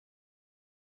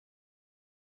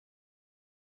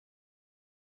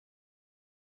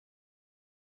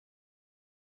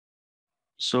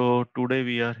So today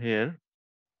we are here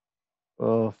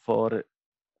for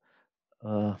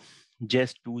uh,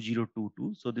 JEST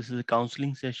 2022. So this is a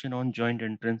counseling session on joint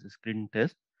entrance screening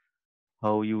test,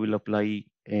 how you will apply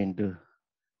and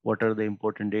what are the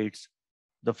important dates,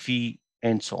 the fee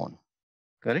and so on.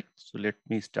 Correct? So let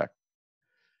me start.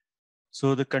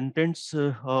 So the contents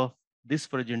of this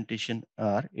presentation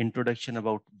are introduction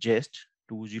about JEST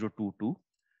 2022,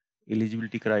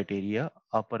 eligibility criteria,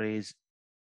 upper age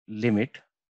limit,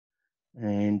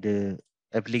 and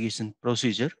application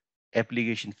procedure,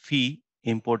 application fee,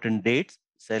 important dates,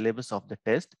 syllabus of the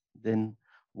test, then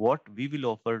what we will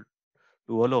offer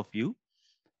to all of you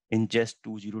in JEST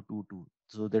 2022.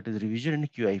 So that is revision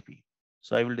and QIP.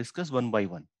 So I will discuss one by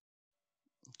one.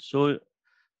 So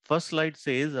first slide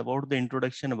says about the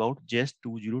introduction about JEST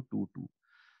 2022.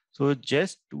 So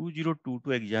JEST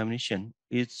 2022 examination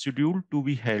is scheduled to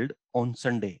be held on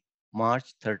Sunday,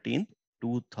 March 13th,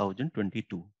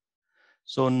 2022.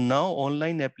 So now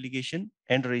online application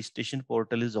and registration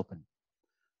portal is open.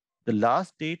 The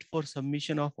last date for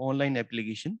submission of online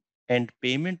application and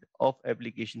payment of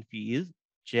application fee is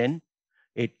Jan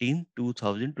 18,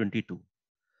 2022.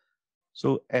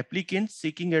 So applicants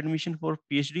seeking admission for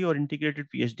PhD or integrated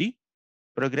PhD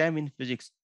program in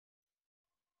physics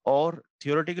or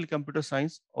theoretical computer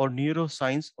science or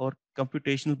neuroscience or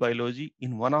computational biology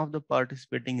in one of the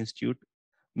participating institute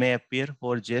may appear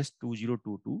for JEST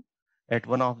 2022 at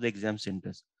one of the exam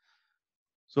centers.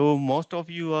 So most of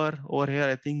you are over here,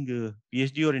 I think,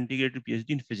 PhD or integrated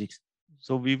PhD in physics.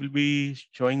 So we will be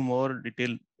showing more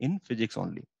detail in physics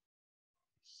only.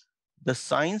 The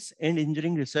Science and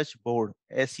Engineering Research Board,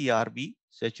 SERB,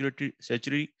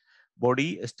 statutory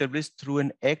body established through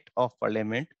an Act of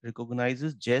Parliament,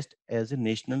 recognizes JEST as a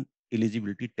national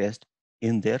eligibility test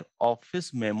in their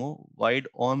office memo wide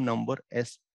OM number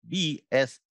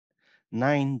SBS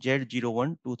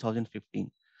 9Z01-2015.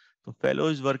 So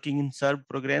fellows working in SERB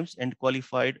programs and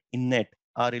qualified in NET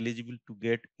are eligible to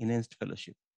get enhanced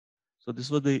fellowship. So this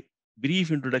was the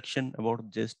brief introduction about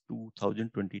JEST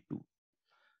 2022.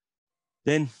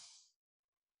 Then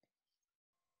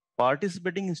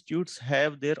participating institutes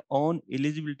have their own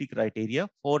eligibility criteria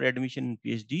for admission in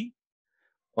PhD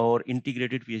or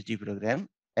integrated PhD program.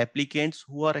 Applicants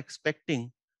who are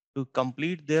expecting to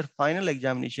complete their final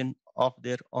examination of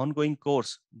their ongoing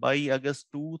course by August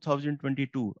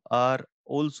 2022 are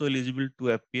also eligible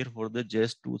to appear for the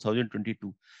JEST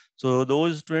 2022. So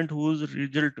those students whose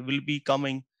result will be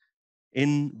coming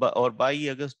in or by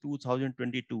August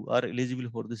 2022 are eligible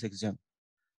for this exam.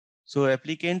 So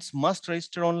applicants must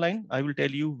register online. I will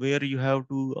tell you where you have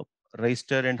to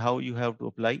register and how you have to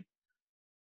apply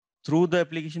through the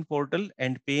application portal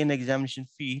and pay an examination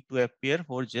fee to appear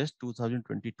for JEST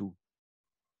 2022.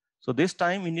 So this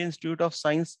time, Indian Institute of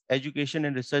Science, Education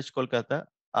and Research, Kolkata,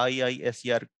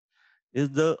 IISER, is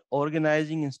the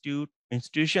organizing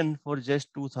institution for JEST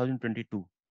 2022.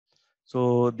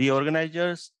 So the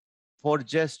organizers for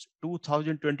JEST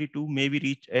 2022 may be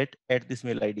reached at this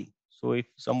mail ID. So if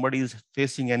somebody is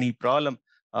facing any problem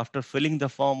after filling the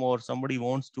form or somebody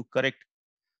wants to correct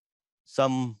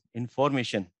some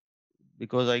information,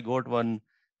 because I got one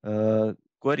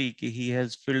query, he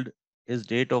has filled his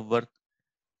date of birth,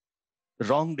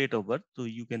 wrong date of birth, so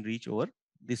you can reach over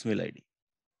this mail ID.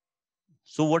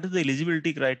 So what is the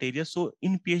eligibility criteria? So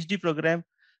in PhD program,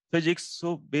 physics,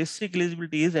 so basic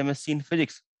eligibility is MSc in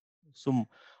physics. So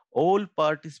all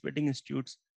participating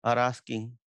institutes are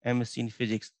asking MSc in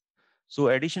physics. So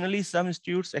additionally, some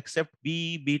institutes accept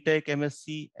BE, BTech,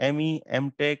 MSc, ME,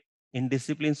 MTech in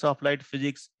disciplines of applied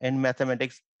physics and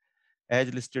mathematics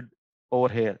as listed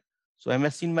over here. So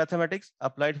MSc in mathematics,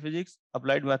 applied physics,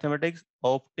 applied mathematics,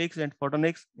 optics and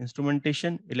photonics,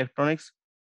 instrumentation, electronics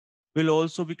will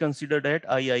also be considered at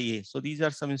IIA. So these are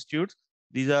some institutes.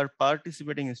 These are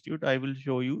participating institutes. I will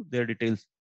show you their details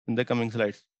in the coming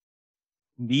slides.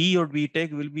 BE or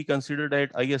BTech will be considered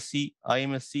at ISC,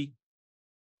 IMSC,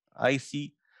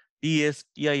 IC, TS,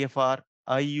 TIFR,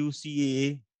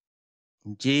 IUCAA,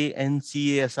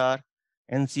 JNCASR,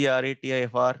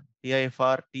 NCRA,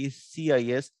 TIFR,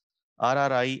 TCIS,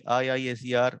 RRI,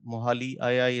 IISER, Mohali,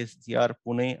 IISER,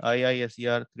 Pune,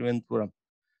 IISER, Trivandrum.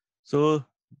 So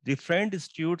different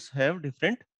institutes have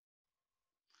different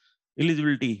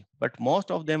eligibility, but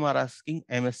most of them are asking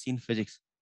MSc in physics.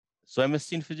 So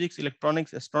MSc in physics,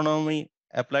 electronics, astronomy,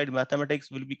 applied mathematics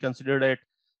will be considered at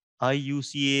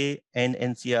IUCAA and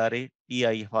NCRA,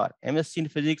 TIFR. MSc in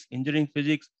physics, engineering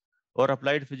physics, or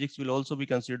applied physics will also be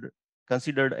considered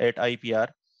at IPR.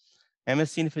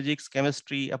 MSc in physics,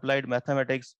 chemistry, applied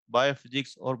mathematics,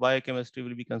 biophysics, or biochemistry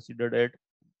will be considered at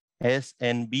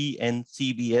SNB and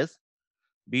CBS.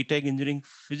 BTech Engineering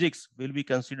Physics will be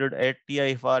considered at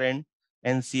TIFR and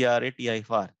NCRA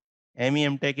TIFR.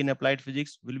 ME Tech in Applied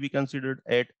Physics will be considered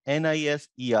at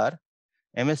NISER.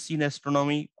 MSc in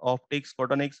Astronomy, Optics,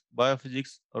 Photonics,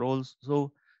 Biophysics will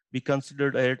also be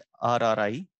considered at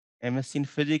RRI. MSc in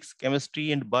Physics,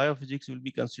 Chemistry, and Biophysics will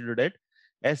be considered at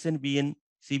SNBN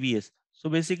CBS. So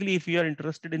basically, if you are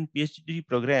interested in PhD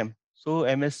program, so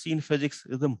MSc in Physics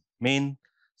is the main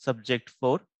subject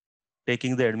for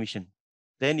taking the admission.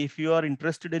 Then if you are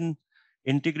interested in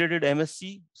integrated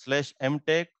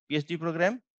MSc/MTech PhD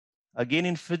program, again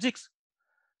in physics,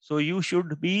 so you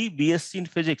should be BSc in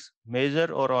physics,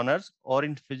 major or honors, or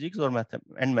in physics or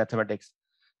mathematics.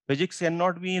 Physics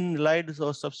cannot be in allied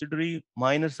or subsidiary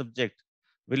minor subject,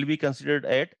 will be considered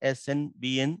at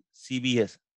SNBN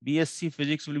CBS. BSc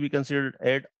Physics will be considered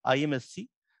at IMSc.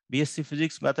 BSc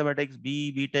Physics, Mathematics,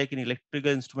 BTech in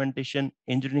Electrical Instrumentation,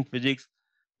 Engineering Physics,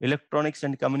 Electronics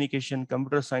and Communication,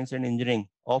 Computer Science and Engineering,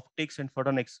 Optics and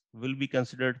Photonics will be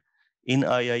considered in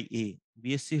IIA.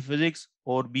 BSc Physics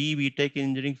or BTech in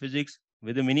Engineering Physics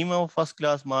with a minimum of first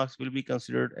class marks will be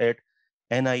considered at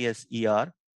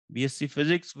NISER. BSc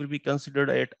Physics will be considered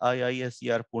at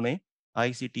IISER Pune,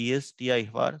 ICTS,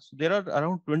 TIFR. So there are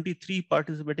around 23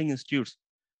 participating institutes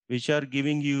which are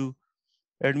giving you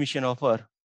admission offer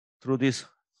through this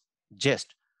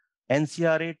JEST.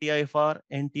 NCRA, TIFR,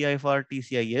 NTIFR,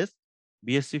 TCIS,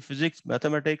 BSc Physics,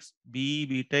 Mathematics,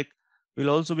 BTech will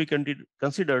also be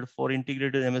considered for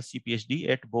integrated MSc PhD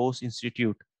at Bose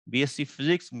Institute. BSc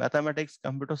Physics, Mathematics,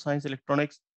 Computer Science,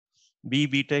 Electronics,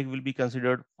 BTech will be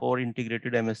considered for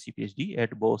integrated MSc PhD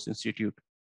at Bose Institute.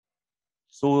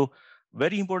 So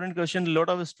very important question. A lot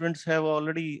of students have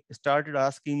already started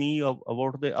asking me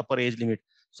about the upper age limit.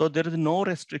 So there is no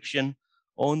restriction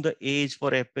on the age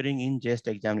for appearing in JEST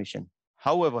examination.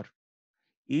 However,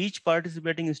 each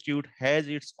participating institute has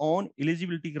its own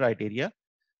eligibility criteria.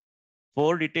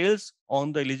 For details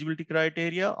on the eligibility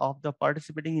criteria of the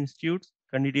participating institutes,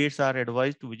 candidates are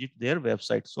advised to visit their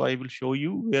website. So I will show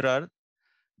you where are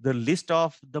the list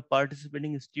of the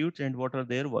participating institutes and what are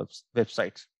their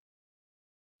websites.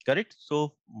 Correct?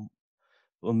 So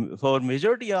for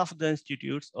majority of the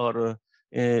institutes or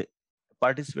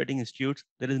participating institutes,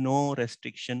 there is no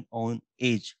restriction on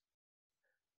age.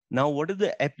 Now, what is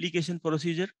the application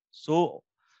procedure? So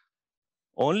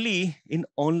only in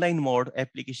online mode,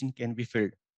 application can be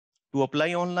filled. To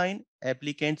apply online,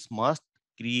 applicants must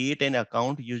create an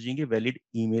account using a valid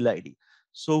email ID.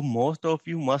 So most of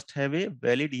you must have a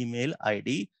valid email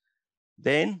ID.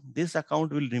 Then this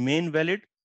account will remain valid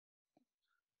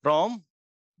from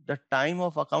the time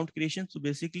of account creation. So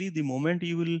basically the moment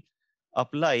you will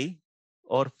apply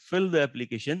or fill the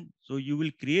application, so you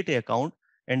will create an account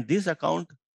and this account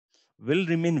will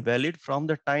remain valid from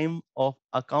the time of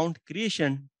account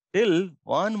creation till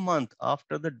 1 month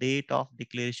after the date of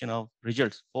declaration of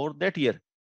results for that year.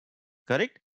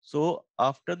 Correct? So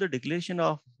after the declaration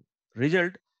of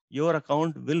result, your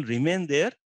account will remain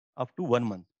there up to 1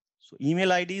 month. So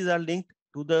email IDs are linked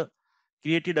to the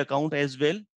created account as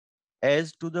well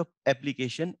as to the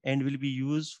application and will be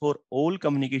used for all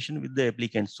communication with the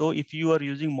applicant. So if you are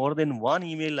using more than one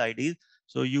email ID,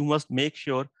 so you must make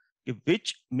sure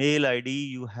which mail ID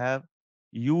you have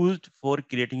used for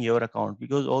creating your account,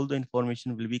 because all the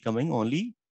information will be coming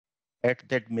only at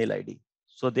that mail ID.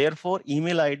 So therefore,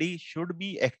 email ID should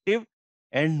be active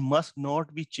and must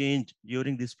not be changed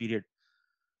during this period.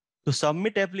 To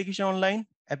submit application online,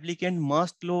 applicant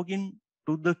must log in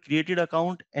to the created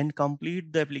account and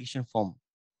complete the application form.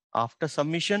 After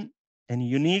submission, a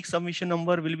unique submission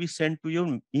number will be sent to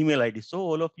your email ID. So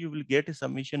all of you will get a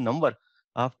submission number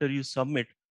after you submit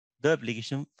the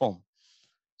application form.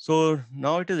 So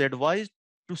now it is advised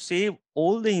to save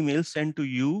all the emails sent to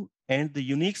you, and the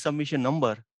unique submission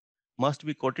number must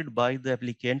be quoted by the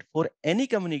applicant for any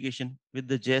communication with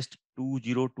the JEST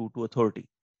 2022 authority.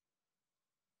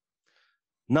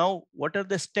 Now, what are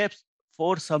the steps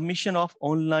for submission of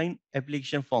online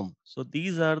application form? So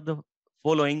these are the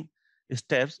following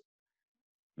steps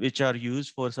which are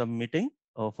used for submitting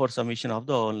or for submission of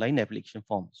the online application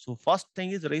form. So first thing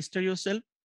is register yourself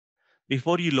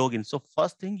before you log in. So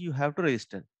first thing you have to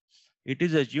register. It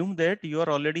is assumed that you are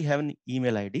already have an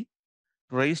email ID.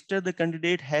 To register, the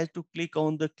candidate has to click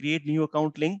on the create new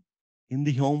account link in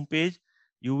the home page.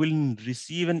 You will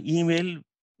receive an email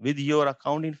with your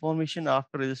account information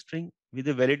after registering with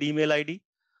a valid email ID.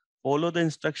 Follow the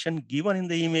instruction given in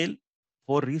the email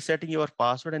for resetting your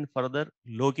password and further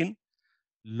login.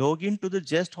 Log in to the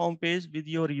JEST homepage with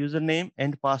your username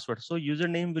and password. So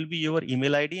username will be your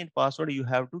email ID and password you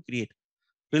have to create.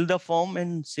 Fill the form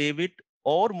and save it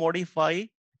or modify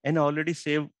an already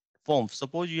saved form.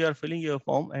 Suppose you are filling your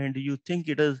form and you think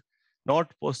it is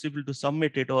not possible to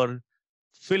submit it or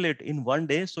fill it in one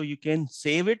day, so you can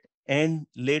save it and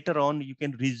later on you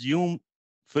can resume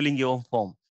filling your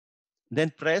form.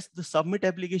 Then press the submit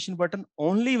application button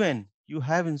only when you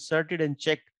have inserted and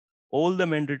checked all the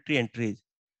mandatory entries.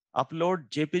 Upload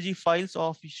JPG files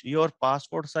of your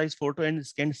passport size photo and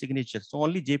scanned signature. So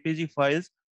only JPG files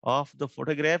of the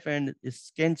photograph and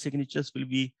scanned signatures will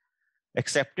be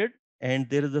accepted. And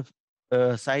there is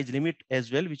a size limit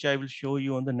as well, which I will show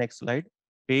you on the next slide.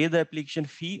 Pay the application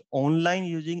fee online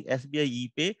using SBI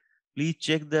ePay. Please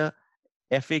check the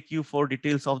FAQ for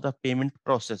details of the payment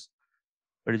process.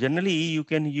 But generally, you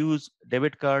can use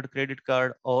debit card, credit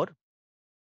card, or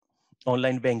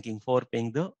online banking for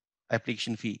paying the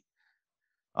application fee.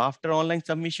 After online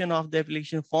submission of the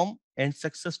application form and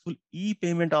successful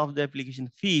e-payment of the application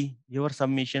fee, your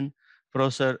submission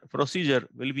procedure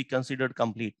will be considered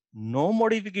complete. No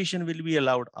modification will be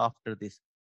allowed after this.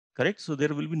 Correct? So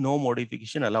there will be no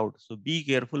modification allowed. So be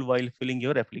careful while filling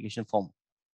your application form.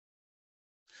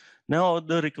 Now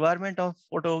the requirement of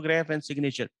photograph and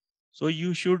signature. So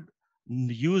you should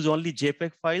use only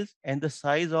JPEG files, and the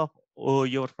size of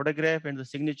your photograph and the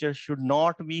signature should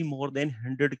not be more than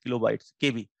 100 kilobytes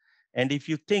KB. And if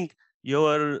you think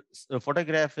your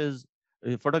photograph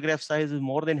size is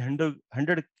more than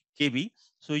 100 KB,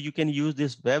 so you can use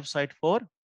this website for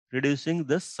reducing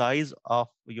the size of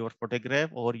your photograph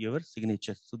or your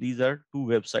signature. So these are two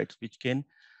websites which can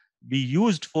be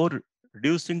used for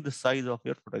reducing the size of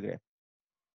your photograph.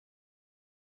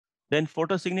 Then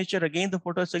photo signature, again, the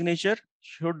photo signature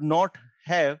should not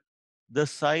have the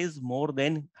size more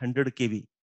than 100 KB.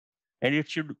 And it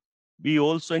should be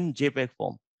also in JPEG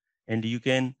form. And you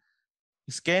can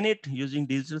scan it using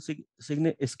digital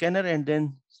scanner and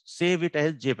then save it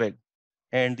as JPEG.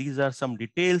 And these are some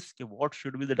details, what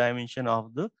should be the dimension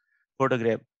of the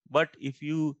photograph. But if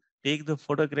you take the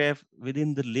photograph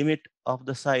within the limit of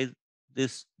the size,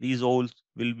 these all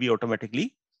will be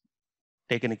automatically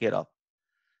taken care of.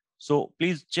 So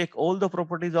please check all the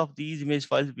properties of these image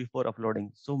files before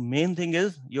uploading. So main thing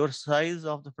is your size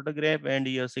of the photograph and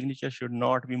your signature should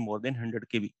not be more than 100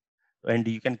 KB. And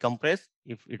you can compress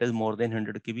if it is more than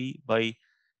 100 KB by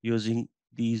using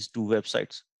these two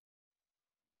websites.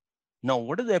 Now,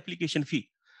 what is the application fee?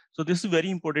 So this is very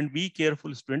important. Be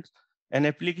careful, students. An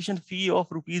application fee of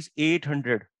rupees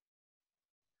 800,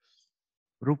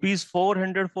 rupees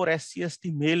 400 for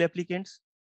SC/ST male applicants,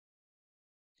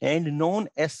 and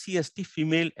non-SC/ST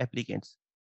female applicants.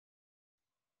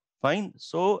 Fine.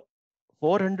 So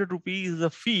 400 rupees is the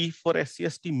fee for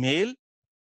SC/ST male,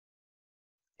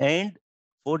 and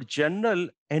for general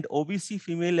and OBC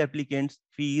female applicants,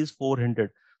 fee is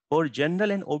 400. For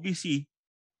general and OBC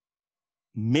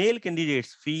male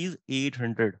candidates, fee is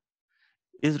 800.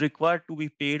 Is required to be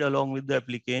paid along with the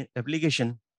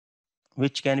application,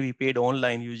 which can be paid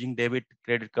online using debit,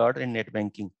 credit card, and net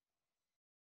banking.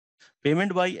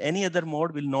 Payment by any other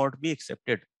mode will not be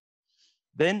accepted.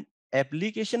 Then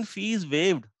application fee is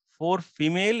waived for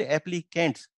female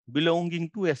applicants belonging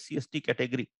to SC/ST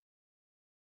category.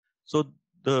 So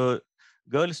the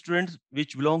girl students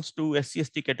which belongs to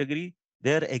SC/ST category,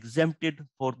 they are exempted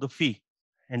for the fee.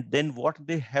 And then what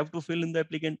they have to fill in the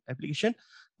application,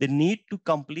 they need to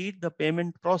complete the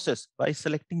payment process by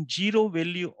selecting zero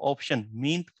value option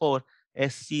meant for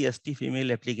SC/ST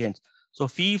female applicants. So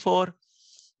fee for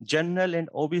general and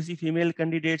OBC female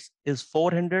candidates is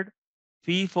 400.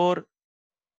 Fee for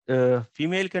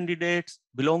female candidates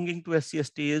belonging to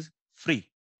SC/ST is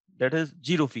free. That is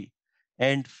zero fee.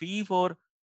 And fee for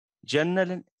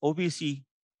general and OBC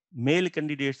male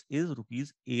candidates is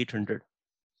rupees 800.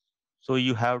 So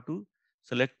you have to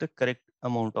select the correct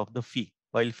amount of the fee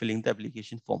while filling the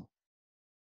application form.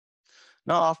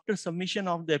 Now, after submission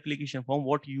of the application form,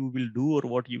 what you will do or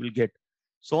what you will get.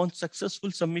 So on successful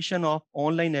submission of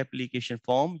online application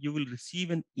form, you will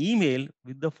receive an email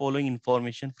with the following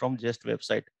information from JEST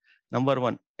website. Number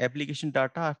one, application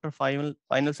data after final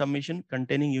submission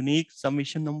containing unique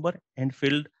submission number and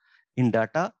filled in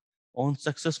data. On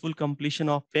successful completion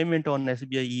of payment on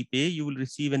SBI ePay, you will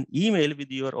receive an email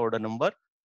with your order number.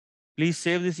 Please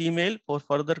save this email for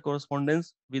further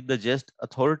correspondence with the JEST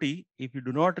authority. If you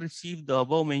do not receive the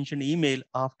above mentioned email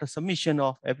after submission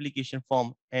of application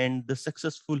form and the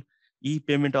successful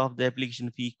e-payment of the application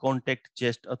fee, contact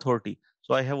JEST authority.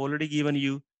 So I have already given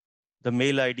you the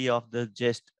mail ID of the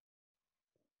JEST,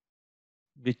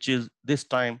 which is this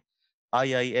time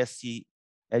IISC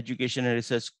Education and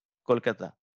Research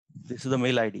Kolkata. This is the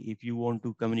mail ID if you want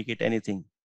to communicate anything.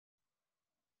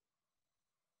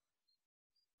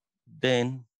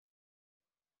 Then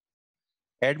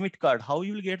Admit card. How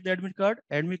you will get the admit card?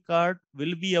 Admit card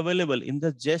will be available in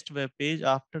the JEST web page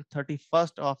after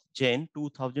 31st of Jan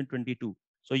 2022.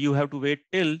 So you have to wait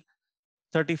till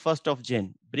 31st of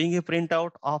Jan. Bring a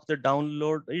printout of the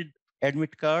downloaded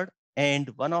admit card and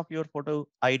one of your photo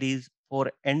IDs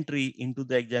for entry into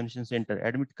the examination center.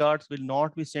 Admit cards will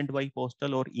not be sent by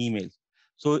postal or emails.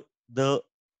 So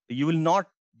you will not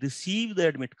receive the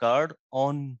admit card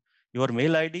on your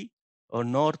mail ID or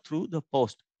nor through the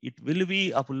post. It will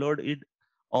be uploaded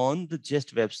on the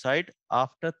JEST website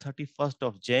after 31st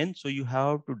of Jan. So you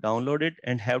have to download it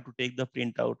and have to take the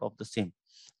printout of the same.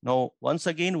 Now, once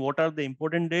again, what are the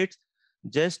important dates?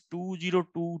 JEST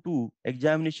 2022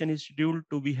 examination is scheduled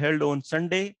to be held on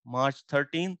Sunday, March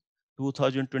 13,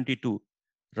 2022.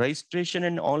 Registration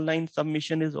and online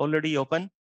submission is already open.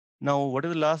 Now, what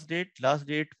is the last date? Last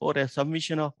date for a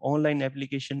submission of online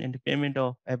application and payment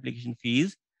of application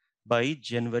fees by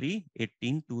January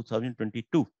 18,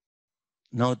 2022.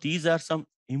 Now, these are some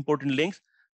important links.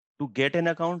 To get an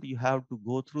account, you have to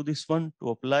go through this one. To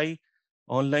apply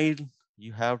online,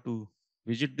 you have to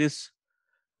visit this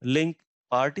link.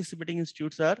 Participating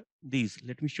institutes are these.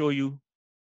 Let me show you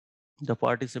the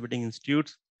participating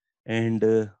institutes.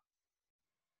 And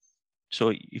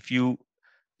so if you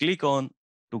click on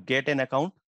to get an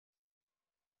account,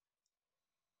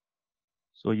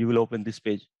 so you will open this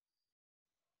page.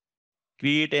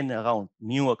 Create an account,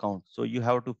 new account. So you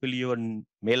have to fill your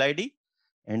mail ID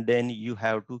and then you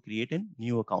have to create a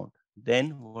new account.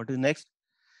 Then what is next?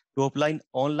 To apply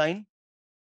online,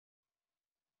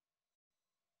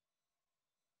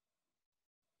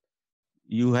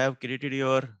 you have created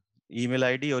your email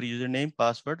ID or username,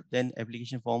 password, then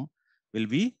application form will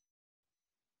be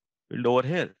filled over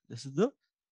here. This is the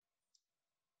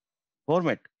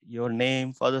format. Your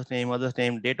name, father's name, mother's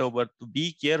name, date of birth. To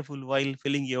be careful while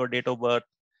filling your date of birth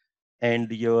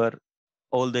and your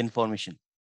all the information.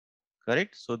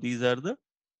 Correct? So these are the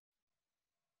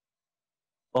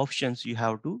options you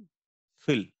have to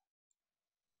fill.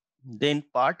 Then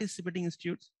participating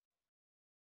institutes.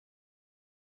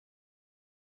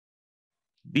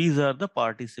 These are the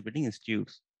participating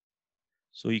institutes.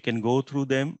 So you can go through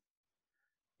them,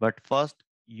 but first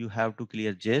you have to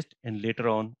clear JEST and later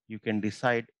on you can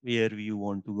decide where you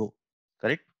want to go.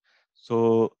 Correct?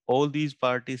 So all these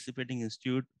participating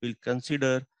institute will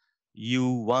consider you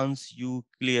once you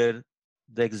clear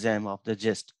the exam of the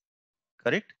JEST.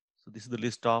 Correct? So this is the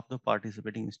list of the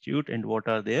participating institute and what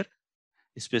are their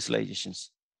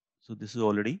specializations. So this is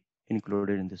already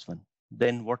included in this one.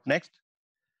 Then what next?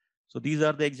 So these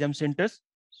are the exam centers.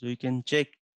 So you can check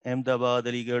Ahmedabad,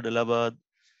 Aligarh, Allahabad,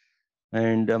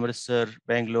 and Amritsar,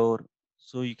 Bangalore.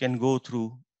 So you can go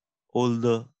through all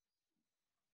the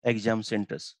exam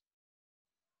centers.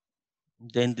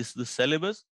 Then this is the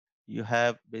syllabus. You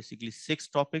have basically 6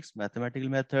 topics: mathematical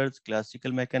methods,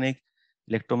 classical mechanics,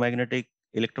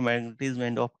 electromagnetism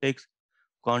and optics,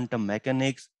 quantum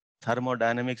mechanics,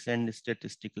 thermodynamics and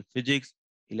statistical physics,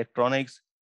 electronics.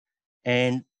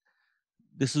 And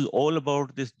this is all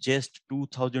about this JEST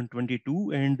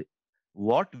 2022 and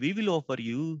what we will offer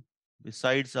you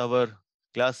besides our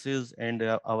classes and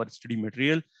our study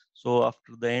material. So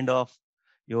after the end of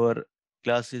your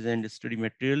classes and study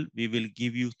material, we will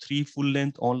give you 3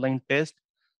 full-length online tests.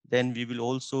 Then we will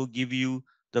also give you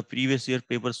the previous year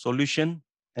paper solution,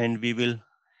 and we will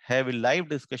have a live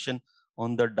discussion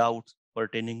on the doubts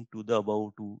pertaining to the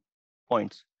above 2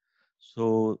 points.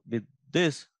 So with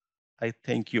this, I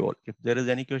thank you all. If there is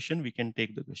any question, we can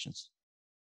take the questions.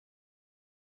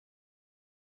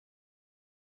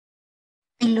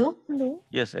 Hello. Hello.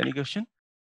 Yes, any question?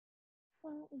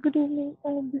 Good evening.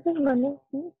 This is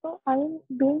Vanessa. So I am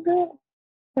doing the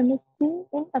chemistry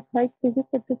in applied physics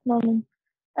at this moment.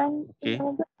 And Okay.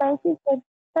 the price is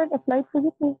that applied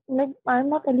physics is like I'm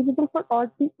not eligible for all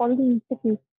the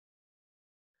institutes.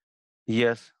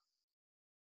 Yes.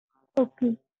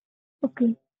 Okay.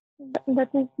 Okay. That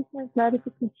is just my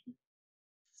clarification.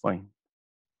 Fine.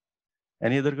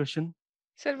 Any other question?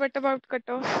 Sir, what about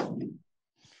cutoff?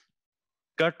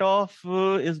 Cutoff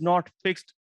is not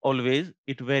fixed always.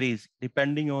 It varies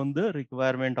depending on the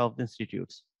requirement of the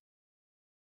institutes.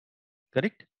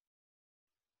 Correct?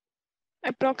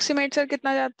 Approximate sir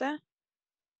कितना जाता है?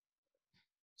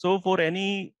 So for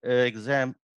any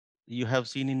exam you have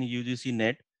seen in UGC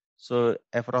net, so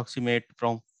approximate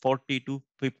from 40 to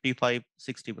 55,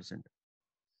 60%.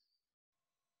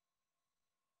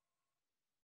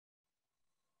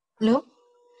 Hello.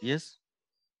 Yes.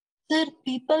 Sir,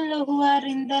 people who are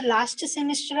in the last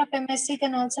semester of MSc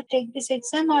can also take this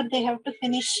exam, or they have to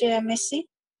finish MSc?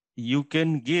 You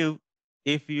can give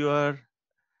if you are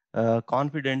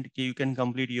confident that you can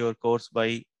complete your course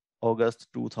by August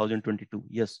 2022.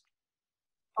 Yes.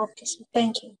 Okay, sir.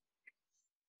 Thank you.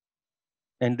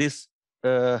 And this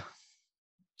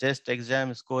JEST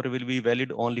exam score will be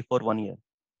valid only for 1 year.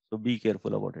 So be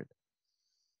careful about it.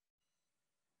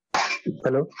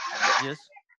 Hello Yes.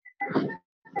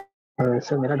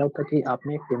 Sir मेरा doubt था कि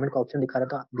आपने एक payment का option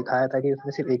दिखाया था कि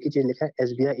उसमें सिर्फ एक ही चीज लिखा है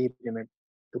SBI ई पेमेंट,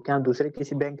 तो क्या हम दूसरे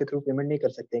किसी बैंक के थ्रू पेमेंट नहीं कर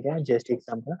सकते क्या JEST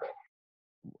एग्जाम का?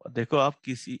 देखो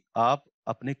आप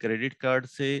अपने क्रेडिट कार्ड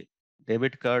से,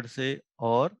 डेबिट कार्ड से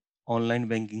और ऑनलाइन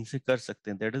बैंकिंग से कर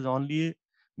सकते हैं. That is only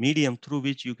medium through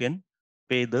which you can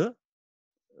pay the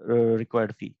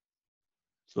required fee.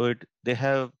 So they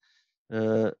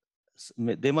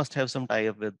must have some tie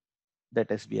up with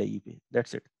that SBI ePay.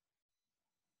 That's it.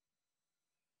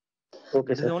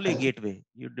 Okay, It is only a gateway.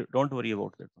 You don't worry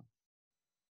about that one.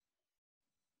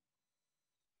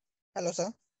 Hello sir.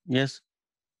 Yes.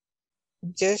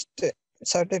 JEST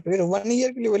certificate 1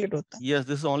 year के लिए valid होता है? Yes,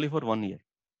 this is only for 1 year.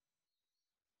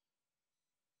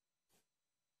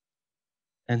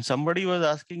 And somebody was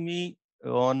asking me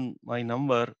on my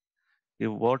number,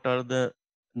 what are the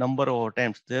number of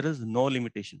attempts? There is no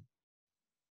limitation.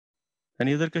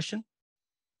 Any other question?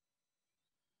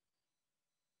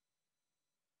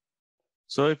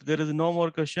 So if there is no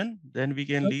more question, then we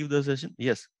can leave the session.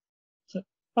 Yes.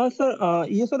 Sir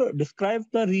ये sir describe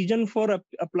the reason for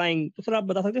applying, तो sir आप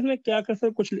बता सकते हैं इसमें क्या कर sir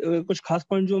कुछ खास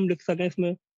पॉइंट जो हम लिख सकें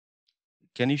इसमें?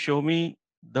 Can you show me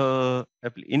the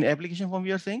in application form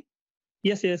you are saying?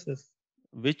 Yes.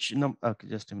 Which number? Okay,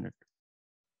 just a minute.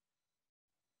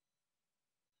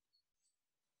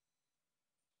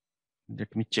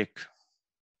 Let me check.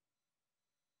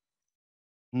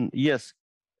 Yes,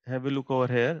 have a look over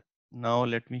here. Now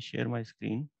let me share my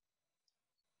screen.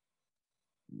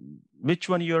 Which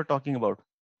one you are talking about?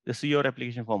 This is your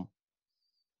application form.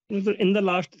 In the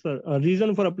last, sir,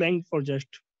 reason for applying for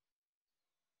JEST.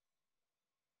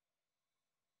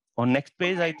 On next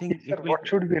page, I think Sir, what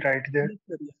should we write there?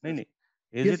 No.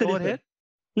 Is it over here?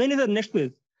 No, sir, next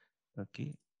page.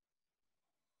 Okay.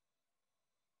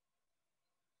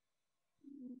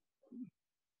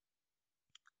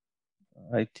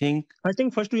 I think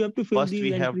first we have to fill first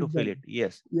we have to fill it.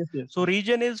 Yes. So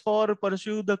region is for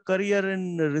pursue the career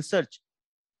in research.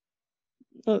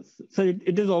 Sir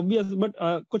it is obvious, but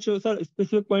कुछ sir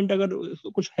specific point अगर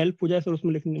कुछ help हो जाए sir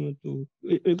उसमें लिखने में, तो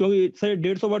क्योंकि सर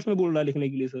 150 वर्ड्स में बोल रहा है लिखने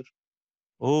के लिए sir.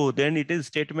 Oh, then it is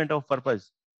statement of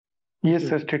purpose. Yes,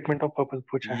 sir, statement of purpose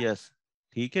पूछा है. Yes.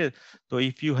 ठीक है. So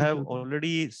if you have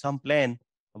already some plan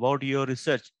about your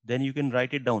research, then you can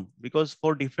write it down, because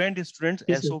for different students,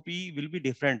 Yes, SOP will be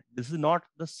different. This is not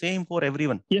the same for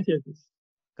everyone. Yes.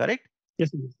 Correct?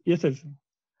 Yes, sir.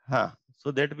 So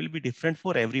that will be different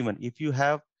for everyone. If you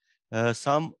have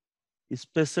some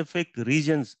specific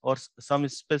regions or some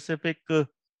specific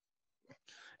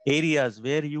areas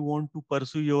where you want to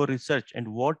pursue your research and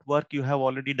what work you have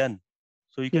already done,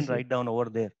 so you can write down over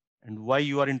there and why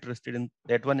you are interested in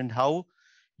that one and how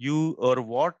you or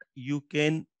what you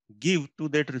can give to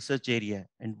that research area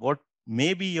and what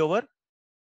may be your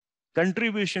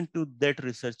contribution to that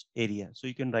research area. So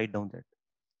you can write down that.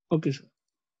 Okay, sir.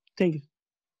 Thank you.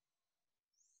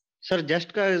 Sir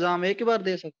जेस्ट का exam एक ही बार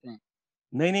दे सकते हैं?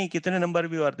 नहीं, कितने number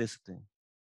भी बार दे सकते हैं.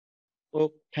 ओ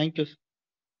thank you.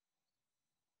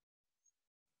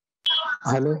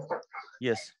 Hello.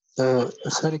 Yes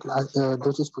sir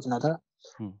दो चीज पूछना था.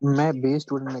 मैं बी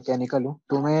स्टूडेंट मैकेनिकल हूँ,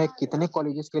 तो मैं कितने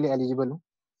कॉलेजेस के लिए एलिजिबल हूँ?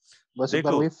 बस एक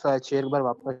बार वही शेयर बार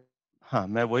वापस. हाँ,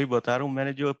 मैं वही बता रहा हूँ.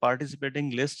 मैंने जो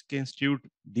पार्टिसिपेटिंग लिस्ट के इंस्टीट्यूट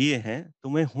दिए हैं,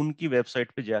 तुम्हें उनकी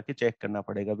वेबसाइट पे जाके चेक करना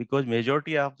पड़ेगा, because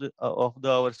majority of the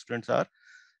our students are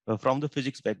from the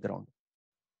physics background.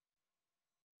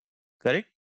 Correct?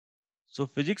 So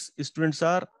physics students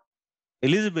are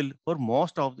eligible for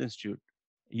most of the institute.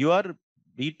 You are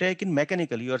B.Tech in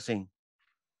mechanical, you are saying?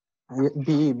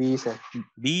 B, sir.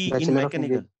 B in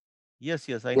mechanical. Yes,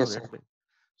 I know that way.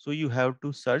 So you have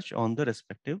to search on the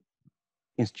respective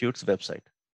institute's website.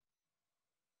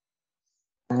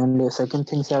 And the second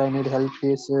thing, sir, I need help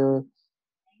is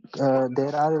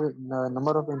there are a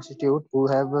number of institutes who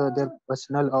have their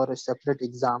personal or a separate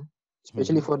exam,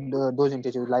 especially for those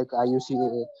institutes like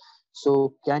IUC.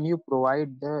 So can you provide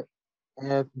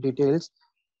the details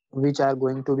which are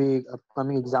going to be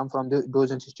upcoming exam from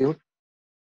those institutes?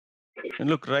 And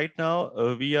look, right now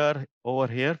we are over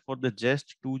here for the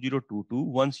JEST 2022.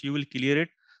 Once you will clear it,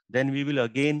 then we will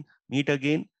again meet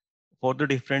again for the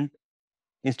different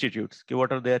institutes. Okay,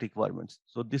 what are their requirements?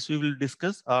 So this we will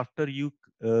discuss after you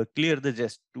clear the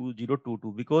JEST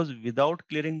 2022, because without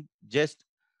clearing JEST,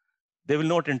 they will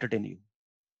not entertain you.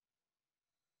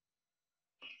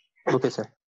 Okay, sir.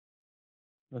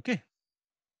 Okay.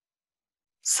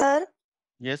 Sir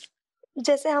Yes.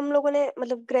 जैसे हम लोगों ने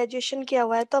मतलब graduation किया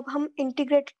हुआ है तो अब हम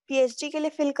इंटीग्रेटेड पीएचडी के लिए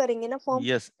फिल करेंगे ना फॉर्म?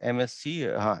 Yes. MSc,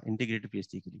 हाँ, integrated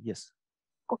PhD के लिए. Yes.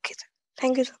 Okay sir,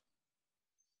 thank you sir.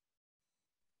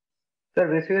 Sir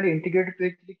basically integrated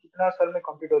PhD कितना साल में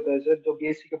कंप्लीट होता है सर, जो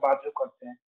बीएससी के बाद जो करते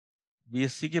हैं?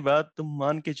 BSc के बाद तुम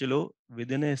मान के चलो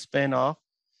within a span of,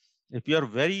 if you are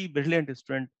very brilliant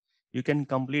student, you can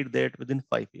complete that within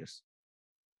 5 years.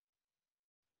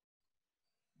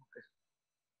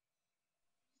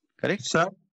 Correct?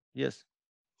 Sir Yes.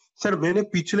 Sir मैंने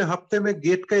पिछले हफ्ते में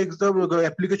गेट का एग्जाम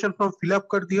एप्लीकेशन फॉर्म फिलअप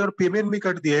कर दिया और पेमेंट भी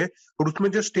कर दिया है, और उसमें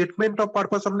जो स्टेटमेंट ऑफ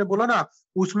पर्पस हमने बोला ना,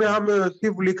 उसमें हम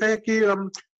सिर्फ लिखा है कि हम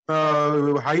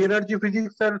हाई एनर्जी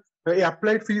फिजिक्स और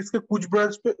अप्लाइड फिजिक्स के कुछ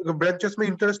ब्रांचेस में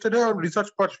इंटरेस्टेड है और रिसर्च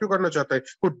परस्यू करना चाहता है,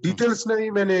 तो डिटेल्स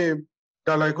नहीं मैंने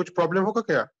डाला है। कुछ प्रॉब्लम होगा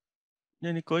क्या?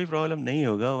 नहीं, कोई प्रॉब्लम नहीं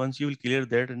होगा. Once you will clear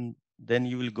that and then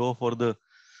you will go for the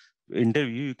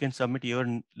interview, you can submit your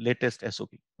latest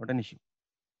SOP. Not an issue.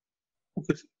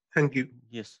 Okay, thank you.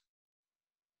 Yes.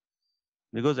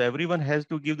 Because everyone has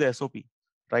to give the SOP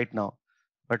right now.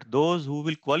 But those who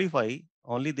will qualify,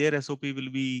 only their SOP will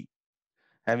be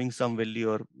having some value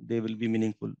or they will be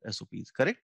meaningful SOPs.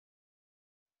 Correct?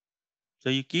 So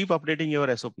you keep updating your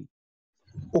SOP.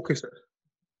 Okay sir.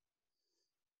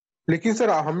 लेकिन sir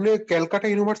हमने Calcutta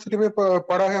university में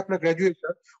पढ़ा है अपना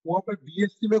graduation, वहां पर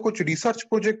BSc में कुछ रिसर्च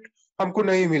प्रोजेक्ट हमको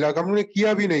नहीं मिला, हमने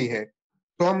किया भी नहीं है,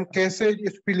 तो हम कैसे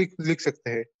इस पे लिख सकते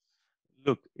हैं?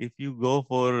 Look, if you go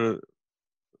for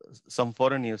some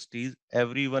foreign universities,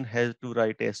 everyone has to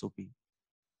write SOP.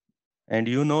 And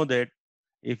you know that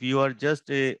if you are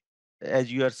just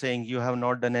as you are saying, you have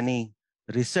not done any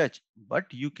research, but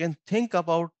you can think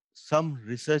about some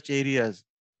research areas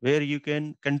where you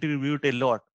can contribute a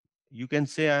lot. You can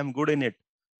say, I am good in it,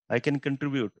 I can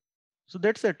contribute. So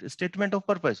that's it, statement of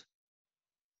purpose.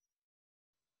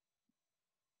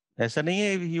 ऐसा नहीं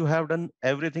है, if you have done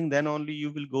everything, then only you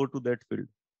will go to that field.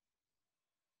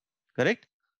 Correct?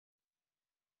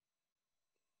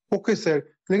 Okay sir.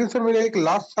 लेकिन sir मेरा एक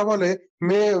last सवाल है,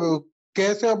 मैं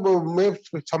कैसे अब मैं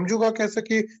समझूंगा कैसे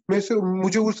कि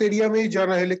मुझे उस एरिया में ही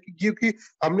जाना है, लेकिन क्योंकि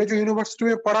हमने जो यूनिवर्सिटी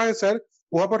में पढ़ा है सर,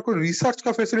 वहां पर कोई रिसर्च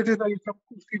का फैसिलिटी नहीं, सब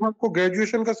सिर्फ हमको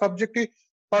ग्रेजुएशन का सब्जेक्ट ही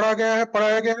पढ़ाया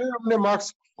गया है, हमने मार्क्स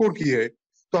स्कोर किए है,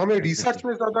 तो हमें रिसर्च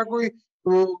में ज्यादा कोई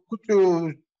कुछ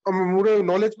मुझे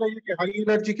नॉलेज नहीं है कि हाई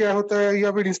एनर्जी क्या होता है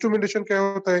या फिर इंस्ट्रूमेंटेशन क्या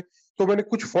होता है। तो मैंने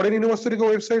कुछ फॉरेन यूनिवर्सिटी के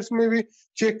वेबसाइट्स में भी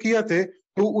चेक किया थे,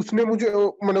 तो उसने मुझे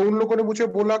उन लोगों ने मुझे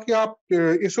बोला कि आप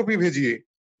एसओपी भेजिए,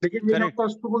 लेकिन मेरे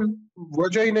पास तो कोई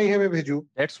वजह ही नहीं है मैं भेजूं।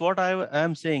 That's what I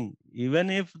am saying. Even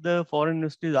if the foreign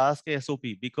universities ask a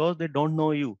SOP, because they don't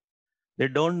know you, they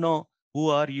don't know who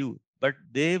are you, but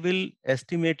they will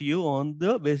estimate you on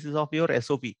the basis of your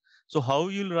SOP. So how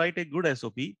you'll write a good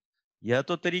SOP? यह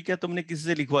तो तरीका तुमने किसी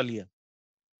से लिखवा लिया,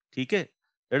 ठीक है?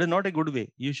 That is not a good way.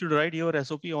 You should write your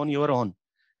SOP on your own.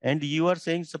 And you are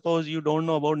saying, suppose you don't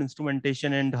know about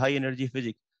instrumentation and high energy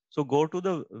physics. So go to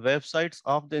the websites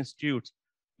of the institutes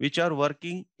which are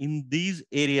working in these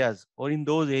areas or in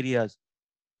those areas.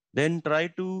 Then try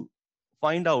to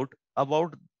find out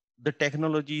about the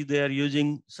technology they are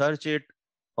using, search it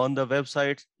on the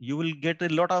websites. You will get a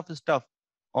lot of stuff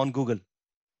on Google.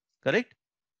 Correct?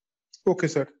 Okay,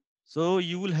 sir. So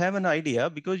you will have an idea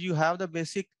because you have the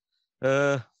basic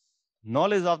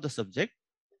knowledge of the subject.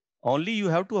 Only you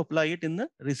have to apply it in the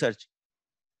research.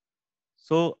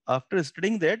 So after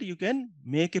studying that, you can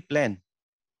make a plan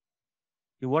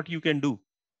what you can do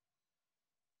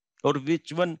or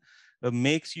which one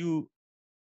makes you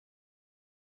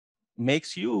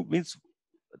means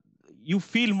you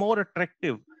feel more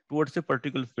attractive towards a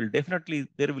particular field. Definitely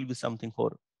there will be something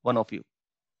for one of you.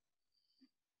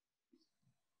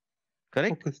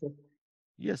 Correct? Okay, sir.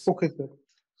 Yes. Okay, sir.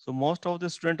 So most of the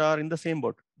students are in the same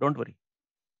boat. Don't worry.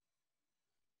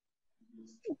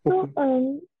 So,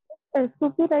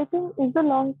 SOP writing is a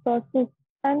long process,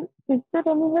 and is there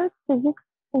any way physics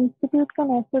institute can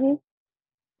offer it,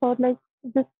 or like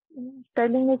just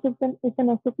telling us if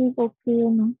an SOP is okay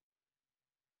or not?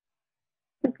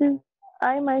 Because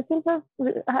I myself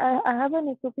have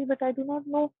an SOP, but I do not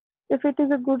know if it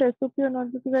is a good SOP or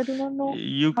not, because I do not know.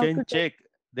 You can check.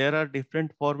 There are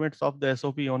different formats of the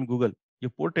SOP on Google. You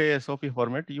put a SOP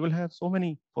format, you will have so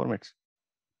many formats.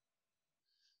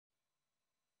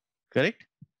 Correct?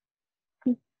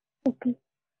 Okay.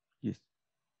 Yes.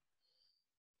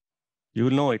 You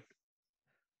will know it,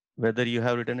 whether you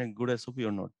have written a good SOP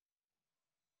or not.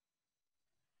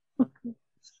 Okay.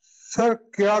 Sir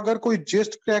क्या अगर कोई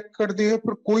जेस्ट crack कर दे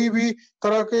पर कोई भी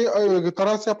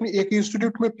तरह से अपनी एक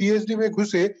इंस्टीट्यूट में पीएचडी में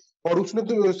घुसे और उसने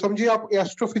तो समझिए आप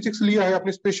एस्ट्रोफिजिक्स लिया है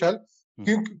अपने स्पेशल,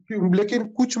 लेकिन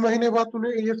कुछ महीने बाद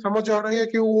उन्हें ये समझ आ रही है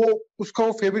कि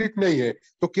वो फेवरेट नहीं है,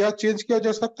 तो क्या चेंज किया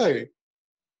जा सकता है?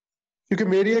 क्योंकि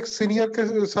मेरी एक सीनियर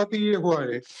के साथ ये हुआ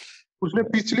है, उसने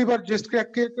पिछली बार जेस्ट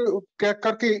क्रैक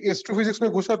करके एस्ट्रोफिजिक्स में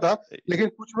घुसा था, लेकिन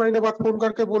कुछ महीने बाद फोन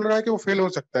करके बोल रहा है कि वो फेल हो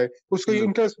सकता है, उसको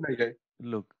इंटरेस्ट नहीं है।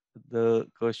 Look, the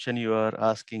question you are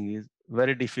asking is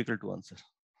very difficult to answer.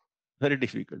 Very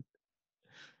difficult.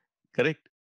 Correct?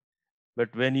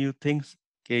 But when you think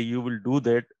okay, you will do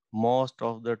that, most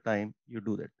of the time you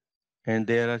do that. And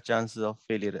there are chances of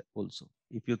failure also.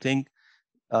 If you think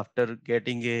after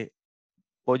getting a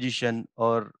position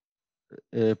or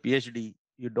a PhD,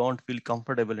 you don't feel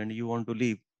comfortable and you want to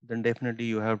leave, then definitely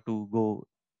you have to go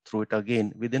through it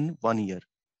again within 1 year,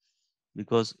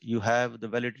 because you have the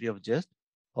validity of JEST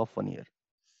of 1 year.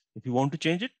 If you want to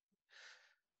change it,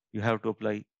 you have to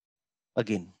apply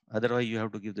again. Otherwise, you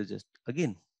have to give the JEST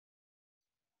again.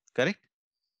 Correct?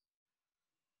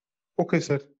 Okay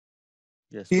sir,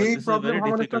 Yes, but यही this is a very problem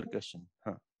हमारे difficult साथ question.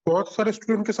 हाँ. बहुत सारे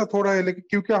student के साथ हो रहा है, लेकिन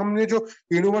क्योंकि हमने जो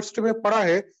यूनिवर्सिटी में पढ़ा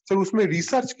है सर, उसमें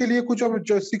रिसर्च के लिए कुछ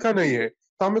जो सीखा नहीं है,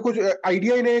 तो हमें कुछ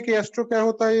आइडिया ही नहीं है कि एस्ट्रो क्या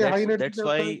होता है, हाई एनर्जी That's क्या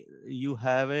होता है। why you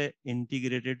have a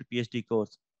integrated PhD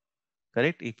course.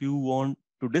 Correct? If you want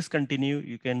to discontinue,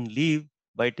 you can leave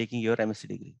by taking your MSc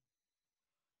degree.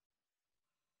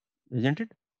 Isn't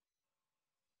it?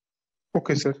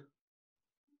 Okay, sir.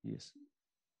 Yes.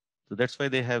 So that's why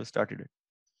they have started it.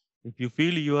 If you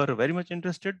feel you are very much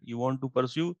interested, you want to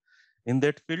pursue in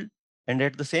that field and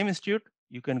at the same institute,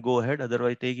 you can go ahead.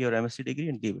 Otherwise, take your MSc degree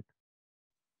and leave it.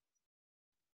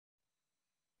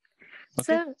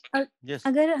 Okay? Sir Yes.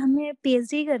 अगर हमें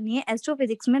PhD करनी है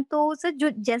astrophysics में, तो sir जो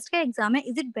जेस्ट का exam है,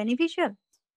 is it beneficial?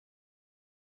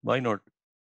 Why not?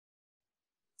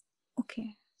 Okay.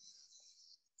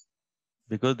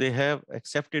 Because they have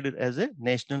accepted it as a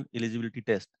National Eligibility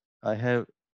Test. I have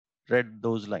read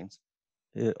those lines.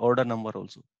 Order number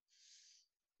also.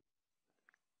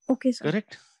 Okay, sir.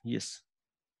 Correct? Yes.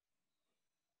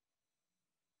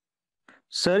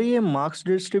 Sir ये marks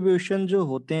distribution जो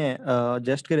होते हैं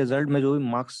जेस्ट के result में, जो भी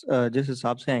marks जिस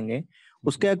हिसाब से आएंगे,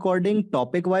 उसके अकॉर्डिंग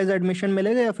टॉपिक वाइज एडमिशन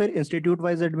मिलेगा या फिर इंस्टीट्यूट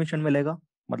वाइज एडमिशन मिलेगा,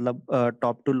 मतलब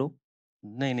टॉप टू लो?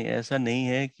 नहीं नहीं, ऐसा नहीं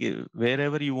है कि where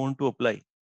ever you want to apply,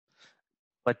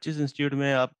 25 institute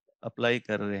में आप अप्लाई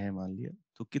कर रहे हैं मान लिया,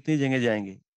 तो कितनी जगह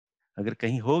जाएंगे? अगर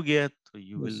कहीं हो गया तो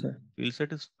यू विल फील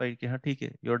सेटिस्फाइड कि हाँ ठीक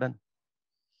है, यू आर डन।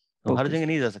 तो हर जगह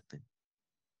नहीं जा सकते।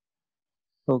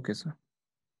 Okay sir.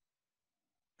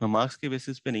 तो मार्क्स के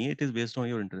बेसिस पे नहीं है, it is based on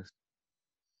your interest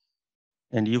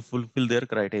and you fulfill their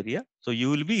criteria, so you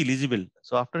will be eligible.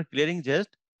 So after clearing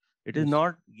JEST, it is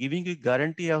not giving you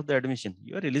guarantee of the admission.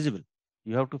 You are eligible.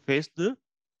 You have to face the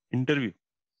interview.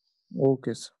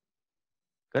 Okay sir.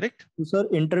 Correct? तो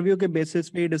sir interview के basis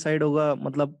पे decide होगा,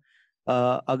 मतलब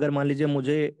अगर मान लीजिए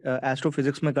मुझे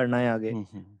astrophysics में करना है आगे,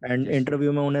 एंड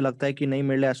इंटरव्यू में उन्हें लगता है कि नहीं,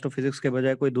 मेरे लिए एस्ट्रोफिजिक्स के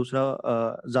बजाय कोई दूसरा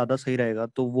ज्यादा सही रहेगा,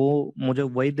 तो वो मुझे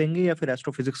वही देंगे या फिर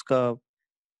एस्ट्रोफिजिक्स का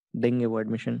देंगे वो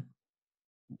admission?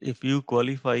 If you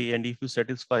qualify and if you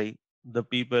satisfy the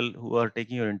people who are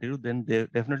taking your interview, then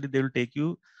they will take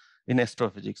you in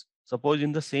astrophysics. Suppose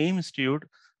in the same institute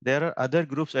there are other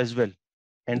groups as well,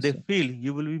 and they feel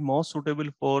you will be more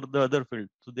suitable for the other field,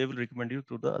 so they will recommend you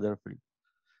to the other field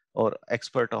or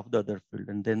expert of the other field,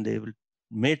 and then they will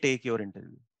may take your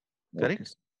interview.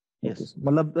 Correct? Yes.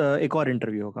 मतलब एक और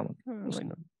interview होगा मतलब? Why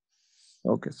not?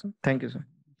 Okay sir, thank you sir.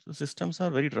 So systems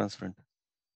are very transparent.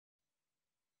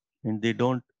 And they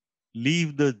don't leave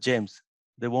the gems.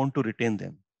 They want to retain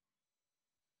them.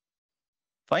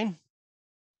 Fine?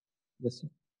 Yes, sir.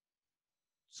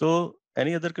 So,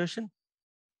 any other question?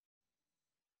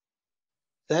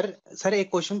 Sir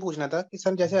एक question पूछना था कि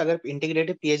sir जैसे अगर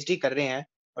integrated PhD कर रहे हैं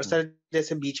और सर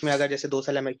जैसे बीच में अगर जैसे 2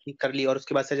 साल एमएससी कर ली और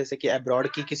उसके बाद से जैसे कि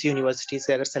अब्रॉड की किसी यूनिवर्सिटी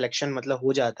से अगर सिलेक्शन मतलब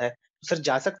हो जाता है, तो सर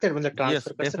जा सकते हैं, मतलब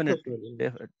ट्रांसफर कर सकते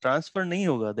हैं? ट्रांसफर नहीं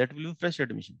होगा, that will be fresh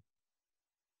admission.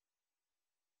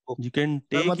 You can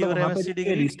take मतलब your वहाँ पे MSc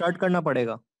degree. रीस्टार्ट करना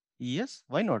पड़ेगा? Yes,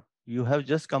 why not? You have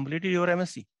just completed your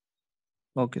MSc.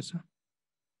 Okay sir.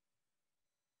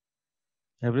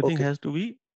 Everything has to be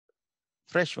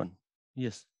fresh one.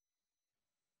 Yes.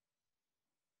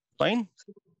 Fine.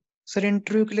 Sir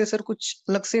interview के लिए sir कुछ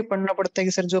अलग से पढ़ना पड़ता है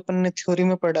कि सर जो अपन ने थ्योरी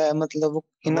में पढ़ा है मतलब वो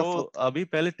इनफ? अभी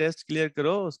पहले टेस्ट क्लियर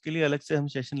करो, उसके लिए अलग से हम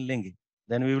सेशन लेंगे,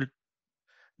 then we will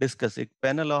discuss. एक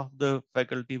panel of the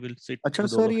faculty will sit. अच्छा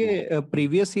सर, ये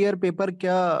प्रीवियस ईयर पेपर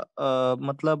क्या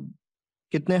मतलब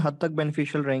कितने हद तक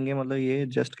बेनिफिशियल रहेंगे, मतलब ये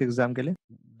जेस्ट के एग्जाम के लिए?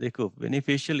 देखो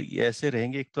बेनिफिशियल ऐसे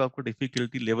रहेंगे, एक तो आपको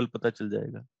डिफिकल्टी लेवल पता चल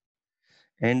जाएगा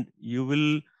and you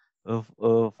will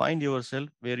find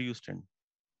yourself where you stand.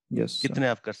 Yes, कितने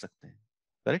आप कर सकते हैं।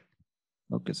 Correct?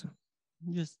 Okay sir.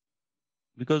 Yes.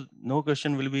 because no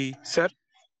question will be. Sir.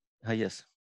 Yes.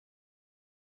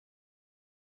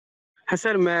 हाँ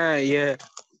सर, मैं ये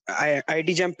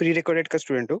आईटी जैम प्री रिकॉर्डेड का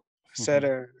स्टूडेंट हूँ सर।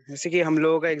 जैसे कि हम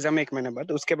लोगों का एग्जाम 1 महीना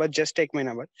बाद, उसके बाद जस्ट 1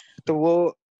 महीना बाद, तो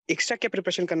वो एक्स्ट्रा क्या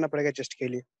प्रिपरेशन करना पड़ेगा जस्ट के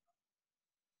लिए?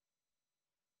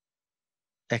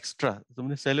 एक्स्ट्रा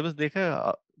तुमने सिलेबस देखा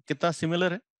है? कितना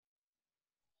सिमिलर है?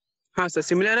 हाँ सर,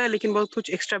 सिमिलर है, लेकिन बहुत कुछ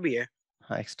एक्स्ट्रा भी है।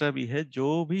 हाँ, एक्स्ट्रा भी है।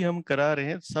 जो भी हम करा रहे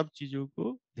हैं सब चीजों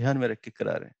को ध्यान में रख के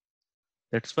करा रहे हैं।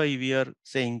 That's why we are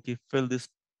saying कि fill this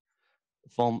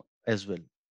form as well.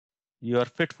 You are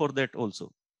fit for that also.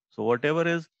 So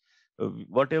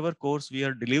whatever course we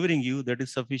are delivering you, that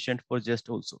is sufficient for JEST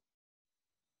also.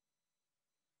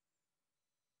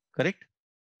 Correct?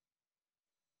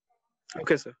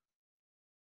 Okay, sir.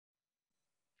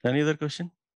 Any other question?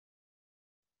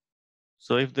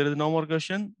 So if there is no more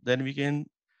question, then we can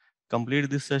complete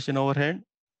this session over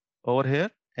here,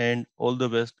 and all the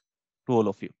best to all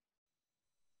of you.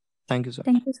 Thank you, sir.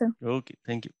 Thank you, sir. Okay,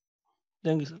 thank you.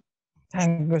 Thank you, sir.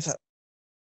 Thank you, sir.